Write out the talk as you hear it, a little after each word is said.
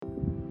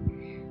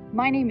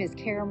My name is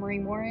Kara Marie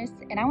Morris,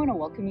 and I want to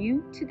welcome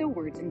you to the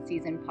Words in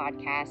Season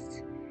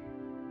podcast.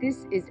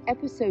 This is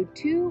episode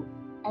 2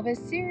 of a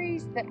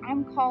series that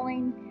I'm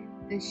calling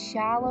The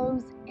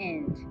Shallows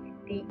End.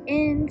 The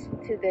end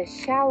to the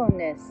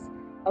shallowness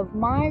of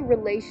my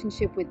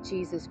relationship with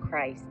Jesus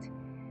Christ.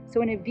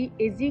 So in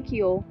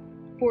Ezekiel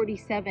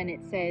 47,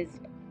 it says,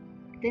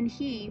 "Then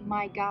he,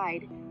 my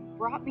guide,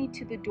 brought me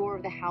to the door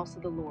of the house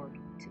of the Lord,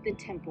 to the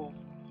temple.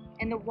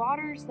 And the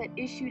waters that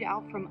issued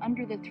out from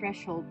under the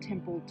threshold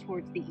temple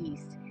towards the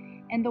east.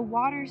 And the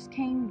waters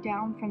came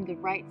down from the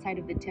right side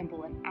of the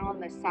temple and out on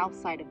the south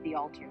side of the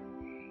altar.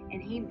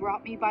 And he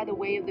brought me by the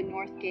way of the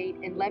north gate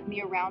and led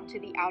me around to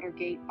the outer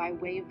gate by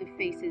way of the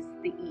faces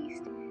the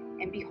east.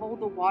 And behold,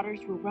 the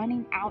waters were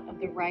running out of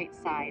the right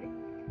side.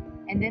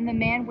 And then the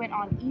man went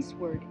on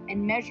eastward,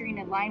 and measuring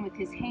a line with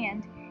his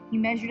hand, he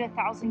measured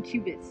 1,000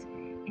 cubits.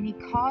 And he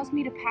caused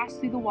me to pass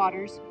through the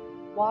waters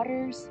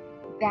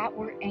that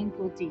were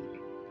ankle deep.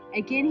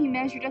 Again he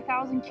measured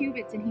 1,000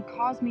 cubits, and he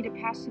caused me to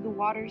pass through the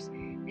waters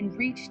and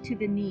reach to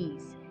the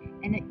knees.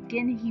 And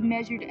again he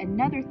measured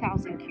another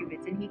 1,000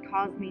 cubits, and he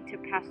caused me to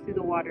pass through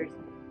the waters,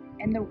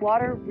 and the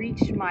water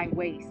reached my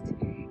waist.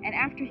 And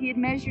after he had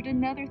measured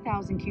another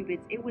 1,000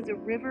 cubits, it was a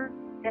river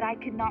that I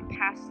could not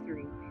pass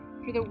through,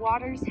 for the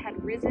waters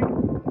had risen,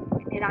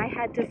 and I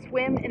had to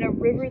swim in a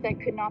river that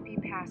could not be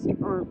passed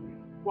or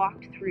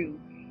walked through.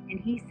 And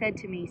he said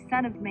to me,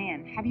 Son of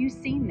man, have you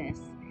seen this?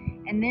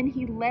 And then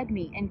he led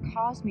me and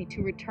caused me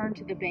to return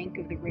to the bank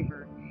of the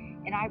river.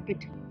 And I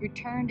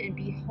returned, and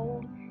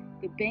behold,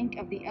 the bank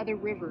of the other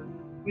river,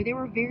 where there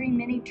were very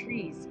many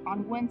trees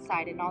on one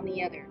side and on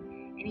the other.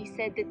 And he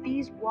said that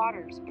these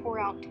waters pour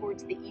out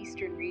towards the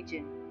eastern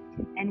region.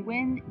 And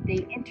when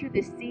they enter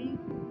the sea,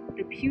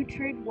 the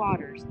putrid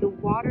waters, the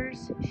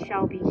waters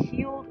shall be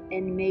healed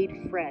and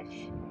made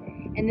fresh.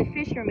 And the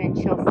fishermen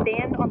shall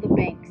stand on the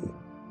banks,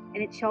 and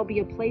it shall be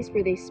a place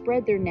where they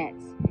spread their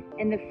nets.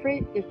 And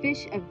the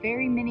fish of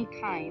very many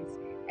kinds,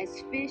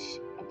 as fish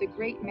of the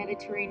great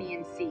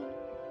Mediterranean Sea.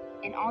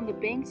 And on the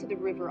banks of the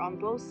river, on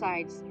both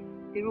sides,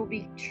 there will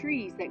be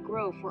trees that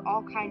grow for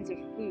all kinds of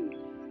food,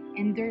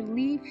 and their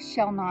leaf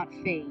shall not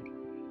fade,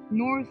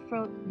 nor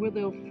will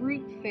their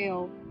fruit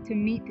fail to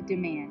meet the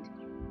demand.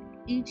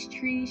 Each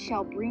tree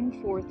shall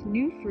bring forth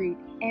new fruit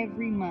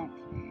every month,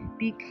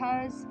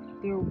 because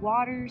their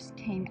waters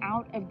came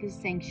out of the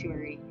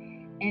sanctuary,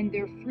 and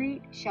their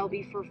fruit shall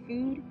be for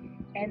food,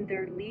 and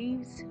their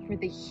leaves for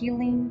the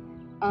healing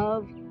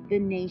of the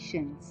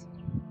nations."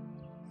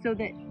 So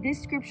that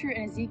this scripture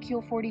in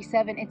Ezekiel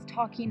 47, it's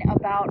talking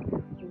about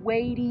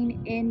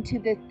wading into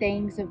the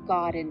things of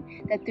God, and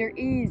that there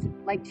is,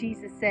 like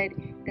Jesus said,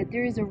 that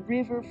there is a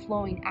river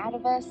flowing out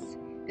of us,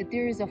 that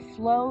there is a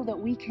flow that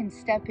we can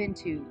step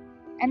into.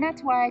 And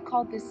that's why I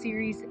called this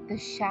series The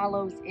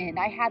Shallows End.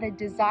 I had a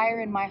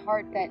desire in my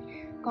heart that,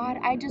 God,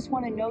 I just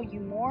want to know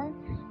you more.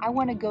 I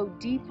want to go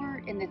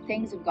deeper in the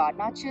things of God,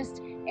 not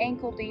just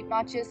ankle deep,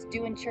 not just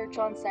doing church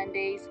on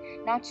Sundays,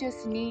 not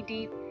just knee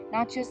deep,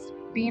 not just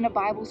being a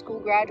Bible school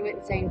graduate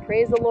and saying,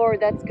 praise the Lord,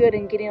 that's good,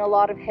 and getting a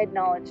lot of head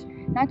knowledge,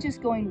 not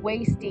just going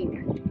waist deep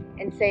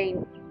and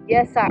saying,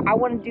 yes, I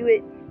want to do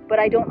it, but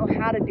I don't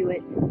know how to do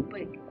it,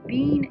 but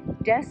being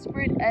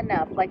desperate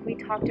enough, like we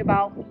talked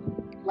about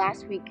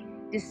last week,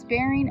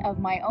 despairing of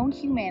my own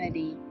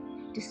humanity,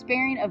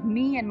 despairing of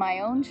me and my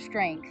own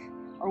strength,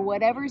 or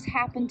whatever's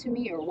happened to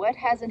me or what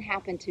hasn't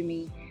happened to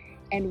me,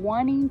 and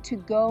wanting to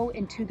go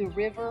into the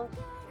river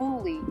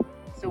fully.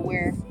 So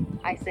where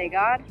I say,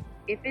 God,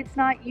 if it's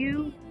not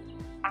you,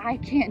 I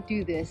can't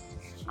do this.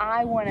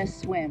 I want to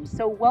swim.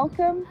 So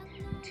welcome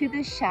to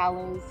the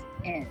Shallows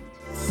End.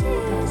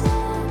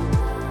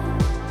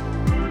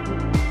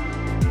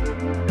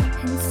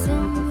 In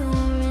summer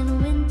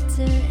and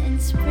winter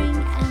and spring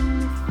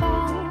and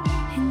fall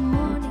and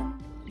morning.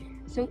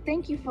 So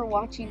thank you for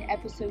watching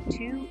episode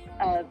 2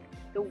 of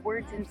the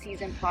Words in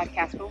Season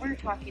podcast, where we're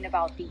talking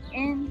about the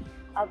end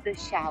of the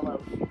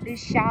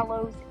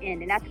shallows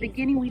end. And at the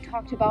beginning, we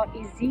talked about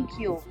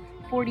Ezekiel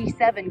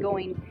 47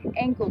 going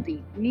ankle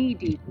deep, knee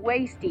deep,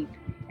 waist deep,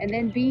 and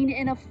then being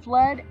in a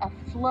flood, a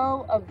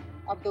flow of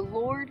the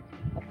Lord,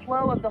 a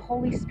flow of the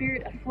Holy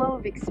Spirit, a flow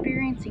of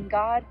experiencing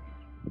God,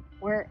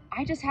 where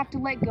I just have to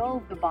let go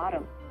of the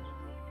bottom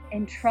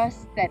and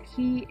trust that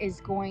He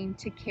is going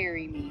to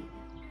carry me.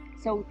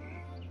 So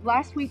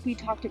last week we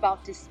talked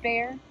about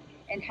despair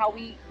and how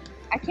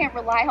I can't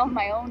rely on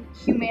my own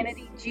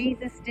humanity.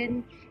 Jesus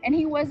didn't, and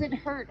He wasn't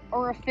hurt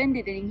or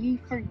offended, and He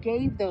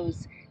forgave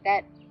those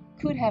that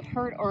could have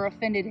hurt or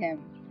offended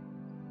Him.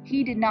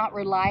 He did not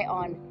rely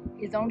on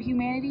His own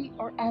humanity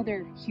or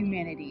other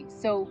humanity.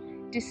 So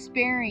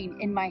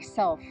despairing in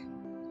myself,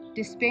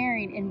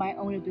 despairing in my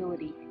own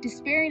ability,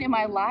 despairing in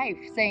my life,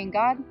 saying,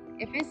 God,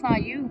 if it's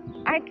not you,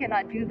 I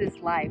cannot do this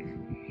life.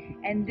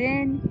 And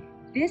then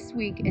this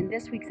week, in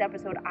this week's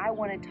episode, I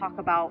want to talk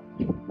about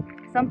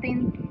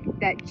something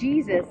that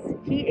Jesus,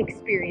 He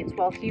experienced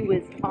while He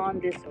was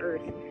on this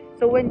earth.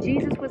 So when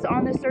Jesus was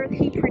on this earth,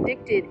 He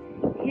predicted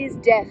His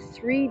death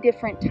 3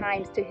 different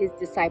times to His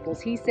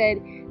disciples. He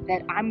said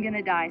that I'm going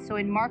to die. So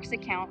in Mark's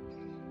account,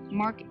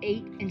 Mark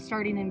 8 and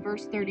starting in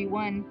verse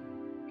 31,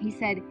 he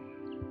said,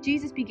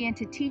 Jesus began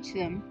to teach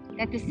them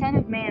that the Son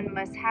of Man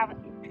must have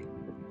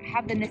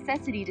the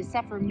necessity to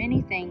suffer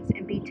many things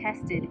and be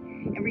tested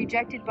and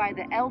rejected by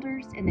the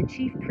elders and the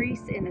chief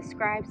priests and the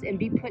scribes and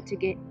be put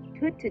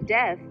to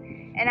death,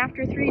 and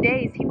after 3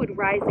 days he would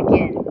rise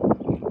again.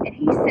 And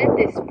he said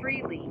this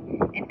freely.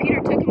 And Peter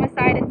took him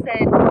aside and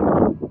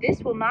said,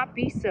 "This will not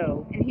be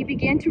so." And he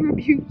began to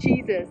rebuke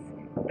Jesus.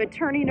 But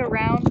turning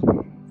around,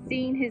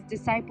 seeing his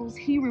disciples,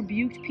 he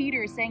rebuked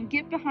Peter, saying,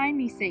 "Get behind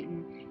me,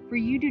 Satan, for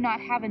you do not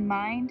have in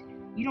mind,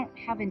 you don't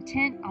have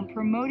intent on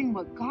promoting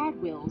what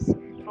God wills,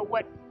 but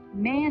what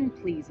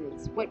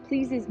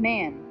pleases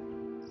man."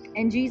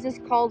 And Jesus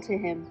called to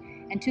him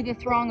and to the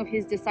throng of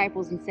his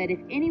disciples and said, "If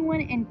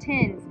anyone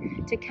intends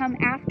to come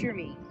after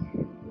me,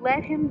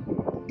 let him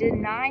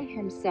deny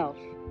himself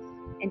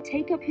and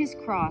take up his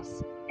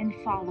cross and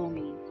follow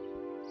me.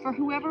 For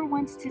whoever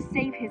wants to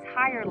save his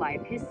higher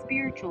life, his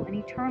spiritual and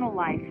eternal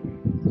life,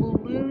 will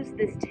lose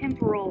this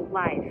temporal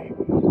life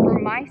for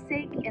my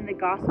sake and the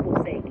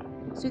gospel's sake."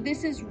 So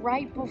this is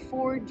right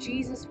before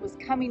Jesus was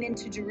coming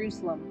into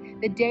Jerusalem,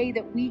 the day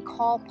that we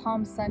call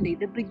Palm Sunday,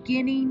 the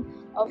beginning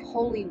of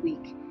Holy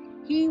Week.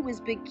 He was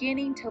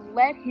beginning to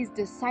let his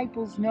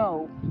disciples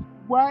know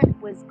what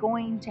was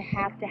going to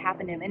happen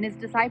to him. And his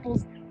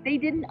disciples, they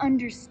didn't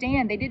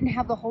understand. They didn't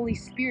have the Holy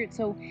Spirit.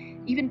 So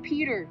even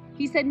Peter,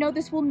 he said, "No,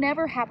 this will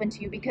never happen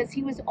to you," because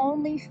he was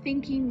only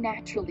thinking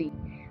naturally.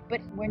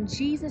 But when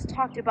Jesus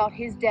talked about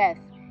his death,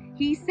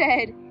 he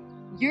said,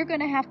 "You're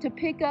going to have to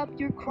pick up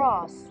your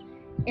cross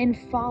and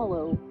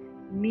follow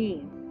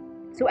me."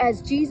 So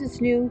as Jesus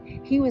knew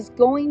he was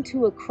going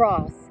to a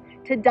cross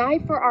to die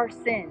for our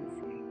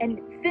sins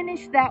and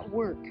finish that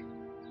work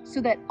so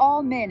that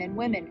all men and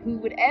women who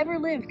would ever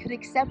live could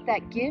accept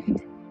that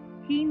gift,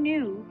 he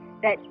knew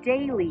that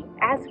daily,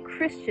 as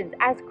Christians,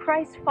 as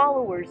Christ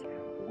followers,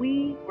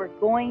 we were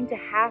going to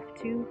have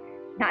to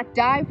not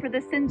die for the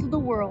sins of the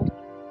world,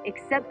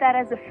 accept that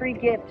as a free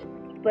gift,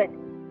 but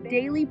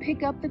daily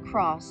pick up the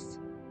cross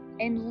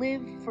and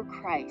live for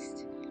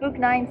Christ. Luke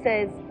 9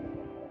 says,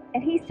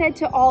 "And he said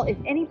to all, if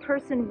any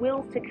person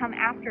wills to come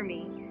after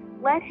me,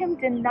 let him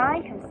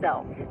deny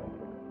himself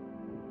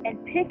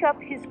and pick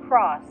up his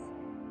cross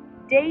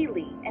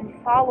daily and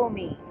follow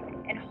me,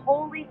 and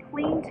wholly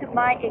cling to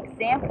my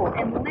example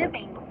in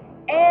living,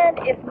 and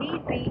if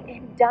need be,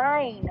 in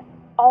dying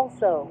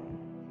also."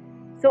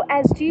 So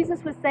as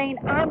Jesus was saying,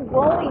 I'm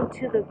going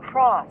to the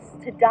cross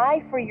to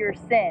die for your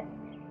sin,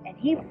 and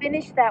he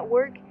finished that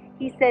work,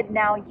 he said,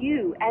 now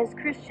you, as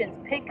Christians,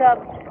 pick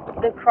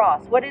up the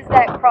cross. What does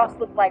that cross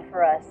look like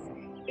for us?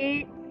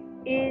 It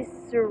is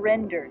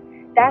surrender.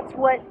 That's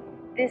what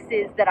this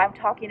is that I'm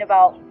talking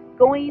about.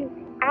 Going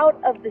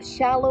out of the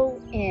shallow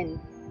end,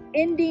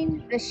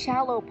 ending the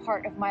shallow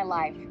part of my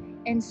life,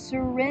 and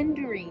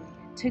surrendering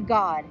to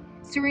God.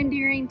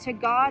 Surrendering to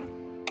God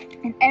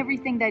in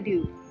everything that I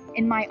do.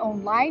 In my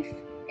own life,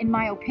 in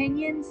my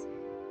opinions.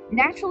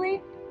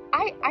 Naturally,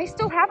 I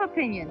still have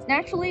opinions.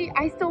 Naturally,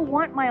 I still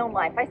want my own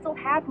life. I still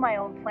have my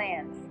own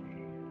plans.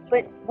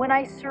 But when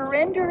I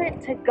surrender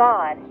it to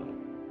God,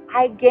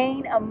 I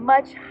gain a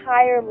much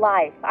higher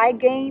life. I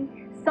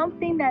gain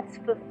something that's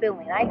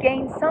fulfilling. I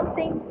gain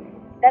something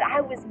that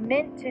I was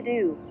meant to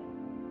do.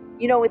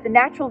 You know, with the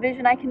natural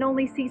vision, I can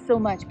only see so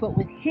much, but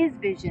with his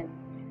vision,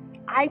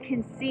 I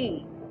can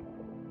see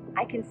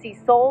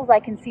souls, I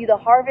can see the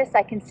harvest,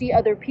 I can see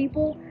other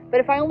people. But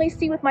if I only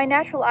see with my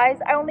natural eyes,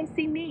 I only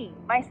see me,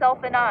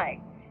 myself, and I.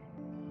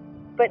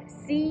 But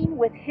seeing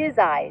with his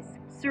eyes,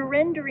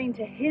 surrendering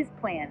to his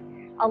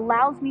plan,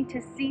 allows me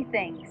to see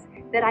things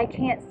that I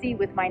can't see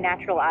with my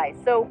natural eyes.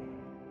 So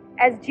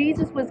as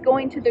Jesus was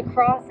going to the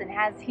cross, and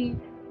as he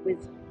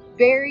was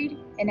buried,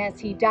 and as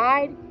he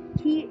died,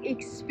 he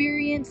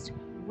experienced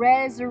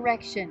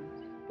resurrection.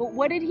 But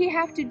what did he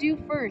have to do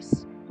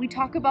first? We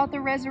talk about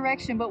the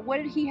resurrection, but what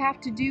did he have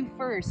to do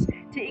first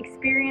to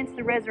experience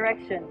the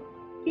resurrection?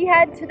 He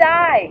had to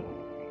die.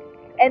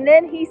 And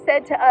then he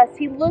said to us,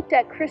 he looked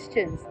at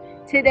Christians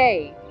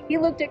today. He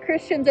looked at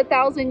Christians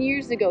 1,000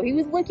 years ago. He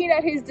was looking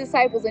at his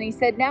disciples and he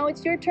said, now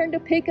it's your turn to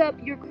pick up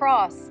your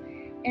cross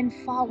and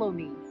follow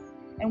me.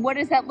 And what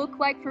does that look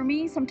like for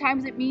me?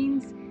 Sometimes it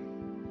means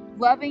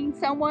loving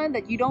someone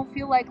that you don't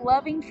feel like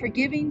loving,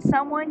 forgiving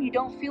someone you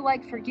don't feel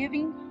like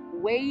forgiving,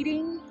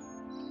 waiting,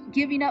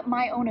 giving up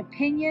my own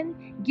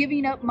opinion,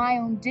 giving up my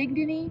own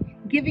dignity,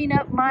 giving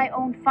up my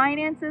own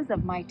finances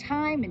of my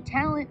time and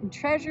talent and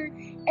treasure,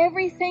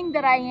 everything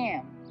that I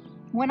am.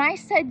 When I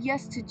said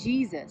yes to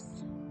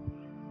Jesus,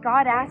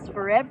 God asked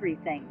for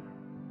everything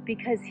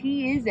because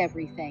he is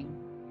everything.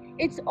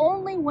 It's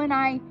only when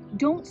I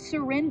don't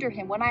surrender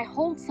him, when I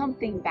hold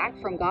something back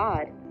from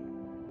God,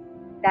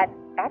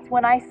 that's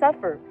when I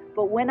suffer.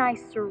 But when I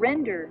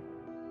surrender,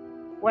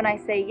 when I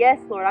say, yes,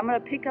 Lord, I'm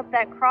going to pick up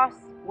that cross,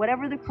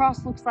 whatever the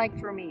cross looks like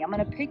for me, I'm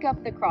going to pick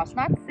up the cross,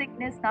 not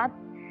sickness, not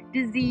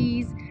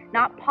disease,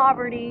 not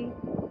poverty,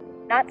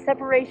 not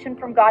separation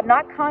from God,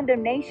 not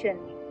condemnation,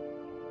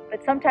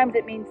 but sometimes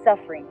it means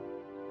suffering.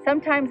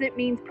 Sometimes it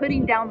means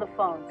putting down the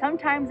phone.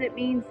 Sometimes it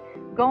means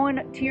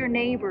going to your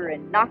neighbor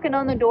and knocking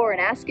on the door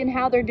and asking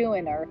how they're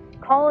doing, or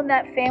calling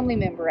that family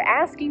member,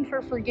 asking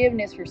for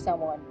forgiveness for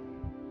someone.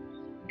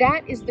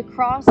 That is the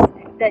cross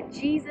that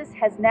Jesus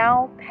has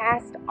now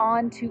passed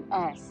on to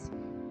us.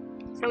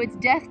 So it's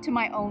death to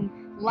my own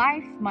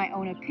life, my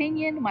own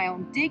opinion, my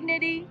own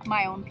dignity,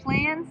 my own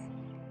plans.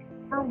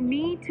 For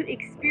me to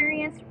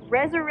experience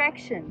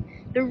resurrection,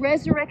 the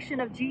resurrection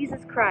of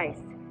Jesus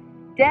Christ,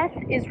 death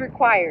is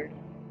required.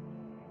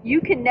 You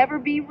can never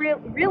be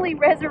really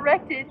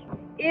resurrected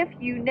if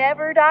you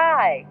never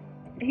die.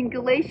 In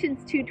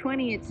Galatians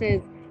 2:20 it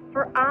says,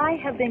 "For I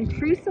have been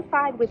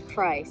crucified with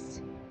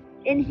Christ.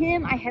 In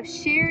him I have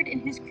shared in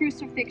his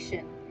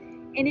crucifixion.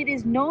 And it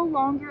is no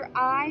longer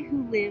I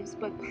who lives,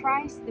 but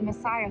Christ the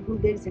Messiah who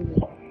lives in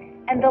me.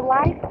 And the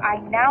life I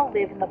now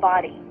live in the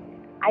body,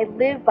 I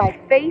live by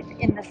faith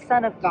in the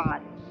Son of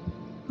God,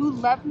 who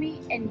loved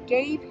me and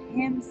gave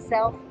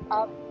himself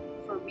up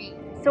for me."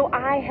 So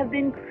I have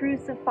been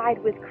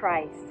crucified with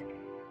Christ.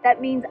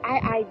 That means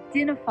I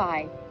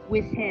identify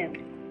with him.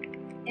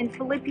 In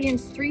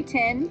Philippians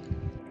 3:10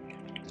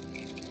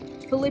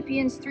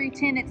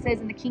 it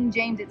says, in the King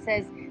James it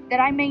says, "That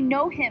I may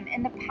know him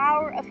and the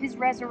power of his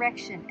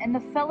resurrection and the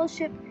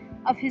fellowship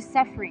of his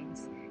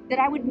sufferings, that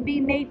I would be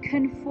made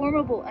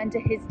conformable unto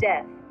his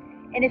death,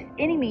 and if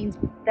any means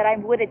that I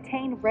would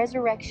attain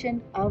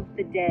resurrection of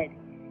the dead."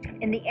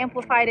 In the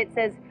Amplified it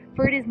says,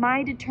 "For it is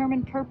my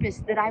determined purpose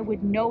that I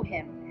would know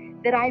him,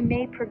 that I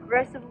may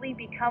progressively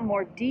become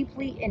more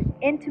deeply and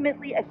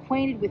intimately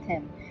acquainted with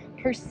him,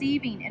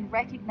 perceiving and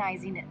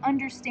recognizing and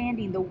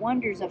understanding the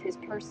wonders of his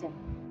person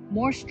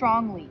more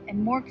strongly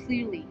and more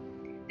clearly,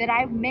 that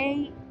I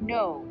may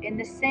know in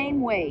the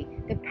same way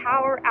the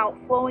power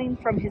outflowing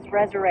from his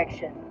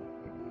resurrection."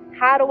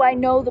 How do I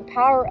know the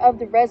power of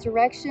the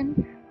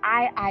resurrection?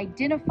 I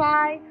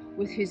identify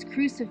with his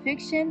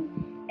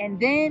crucifixion, and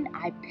then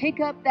I pick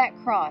up that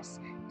cross.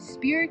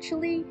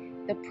 Spiritually,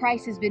 the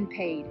price has been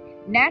paid.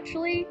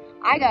 Naturally,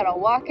 I gotta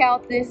walk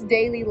out this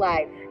daily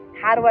life.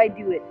 How do I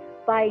do it?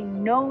 By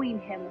knowing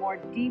him more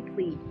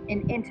deeply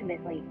and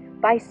intimately,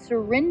 by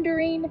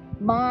surrendering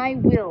my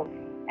will.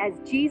 As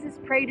Jesus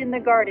prayed in the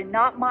garden,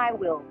 "Not my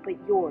will, but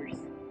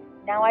yours."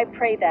 Now I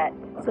pray that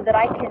so that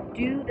I can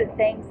do the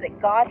things that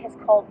God has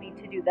called me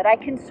to do, that I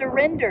can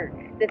surrender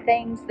the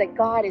things that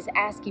God is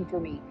asking for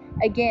me.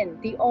 Again,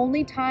 the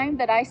only time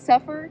that I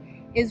suffer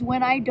is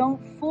when I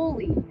don't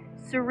fully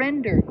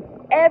surrender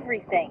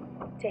everything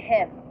to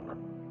him.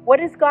 What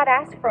does God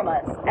ask from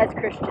us as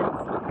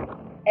Christians?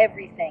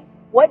 Everything.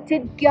 What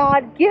did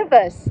God give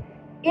us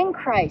in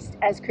Christ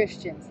as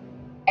Christians?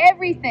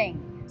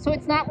 Everything. So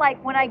it's not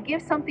like when I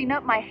give something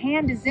up, my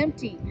hand is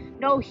empty.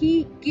 No,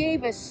 he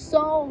gave us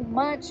so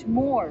much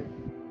more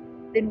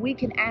than we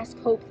can ask,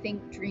 hope,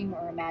 think, dream,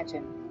 or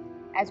imagine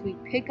as we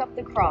pick up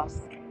the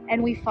cross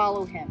and we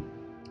follow him.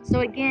 So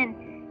again,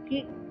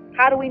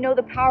 how do we know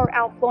the power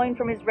outflowing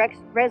from his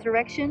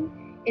resurrection?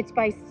 It's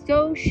by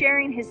so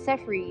sharing his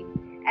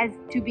suffering as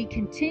to be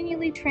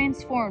continually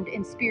transformed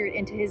in spirit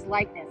into his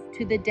likeness,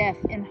 to the death,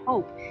 in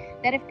hope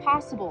that if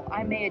possible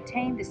I may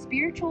attain the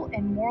spiritual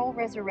and moral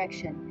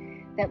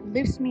resurrection that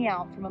lifts me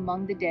out from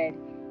among the dead,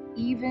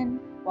 even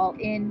while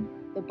in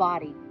the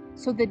body.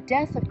 So the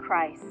death of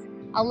Christ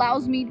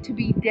allows me to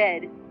be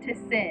dead to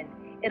sin.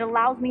 It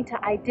allows me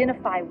to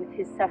identify with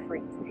his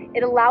sufferings.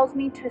 It allows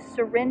me to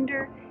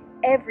surrender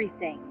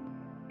everything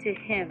to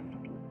him.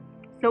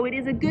 So it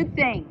is a good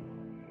thing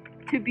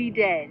to be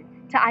dead,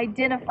 to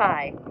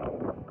identify.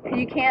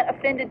 You can't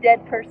offend a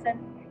dead person.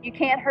 You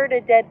can't hurt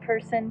a dead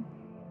person.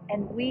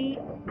 And we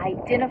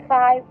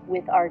identify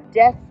with our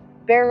death,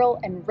 burial,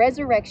 and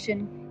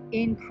resurrection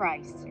in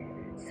Christ.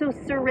 So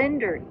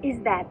surrender is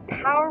that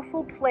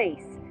powerful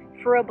place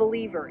for a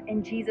believer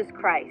in Jesus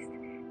Christ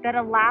that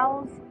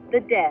allows the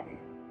death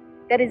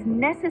that is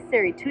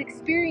necessary to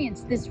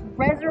experience this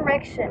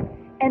resurrection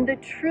and the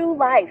true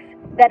life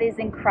that is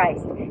in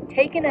Christ,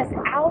 taking us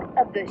out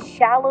of the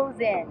shallows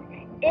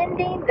in,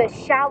 ending the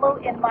shallow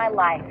in my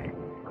life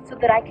so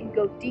that I can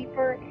go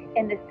deeper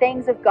in the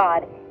things of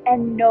God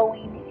and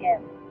knowing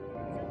him.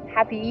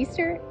 Happy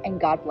Easter, and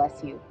God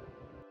bless you.